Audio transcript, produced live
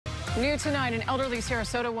New tonight, an elderly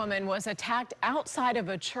Sarasota woman was attacked outside of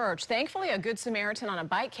a church. Thankfully, a good Samaritan on a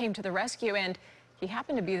bike came to the rescue, and he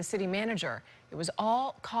happened to be the city manager. It was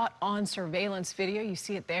all caught on surveillance video. You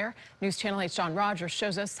see it there. News Channel 8's John Rogers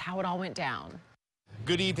shows us how it all went down.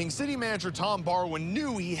 Good evening. City Manager Tom Barwin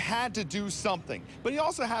knew he had to do something, but he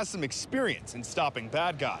also has some experience in stopping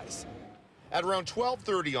bad guys. At around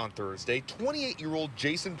 12:30 on Thursday, 28-year-old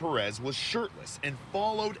Jason Perez was shirtless and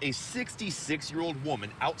followed a 66-year-old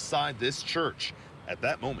woman outside this church. At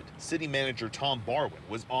that moment, City Manager Tom Barwin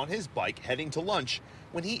was on his bike heading to lunch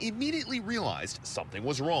when he immediately realized something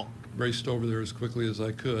was wrong. Raced over there as quickly as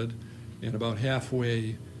I could, and about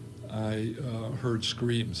halfway, I heard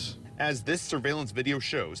screams. As this surveillance video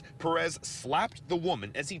shows, Perez slapped the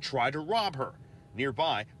woman as he tried to rob her.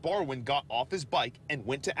 Nearby, Barwin got off his bike and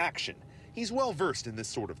went to action. He's well versed in this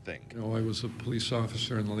sort of thing. You know, I was a police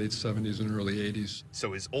officer in the late 70s and early 80s.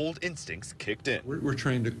 So his old instincts kicked in. We're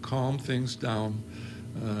trained to calm things down,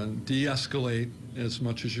 de-escalate as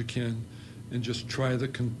much as you can, and just try to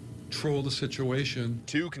control the situation.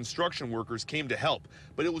 Two construction workers came to help,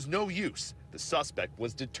 but it was no use. The suspect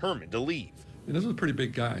was determined to leave. And this was a pretty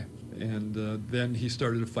big guy. And then he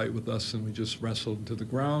started a fight with us, and we just wrestled to the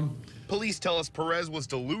ground. Police tell us Perez was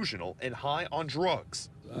delusional and high on drugs.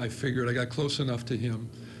 I figured I got close enough to him,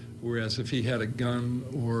 whereas if he had a gun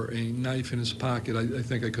or a knife in his pocket, I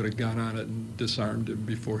think I could have gone on it and disarmed him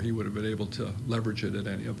before he would have been able to leverage it at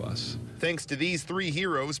any of us. Thanks to these three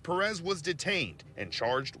heroes, Perez was detained and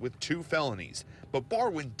charged with 2 felonies. But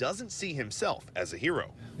Barwin doesn't see himself as a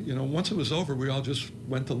hero. You know, once it was over, we all just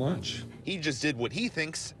went to lunch. He just did what he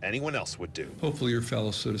thinks anyone else would do. Hopefully your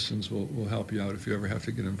fellow citizens will help you out if you ever have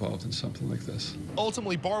to get involved in something like this.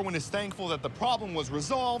 Ultimately, Barwin is thankful that the problem was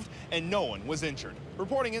resolved and no one was injured.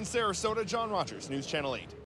 Reporting in Sarasota, John Rogers, News Channel 8.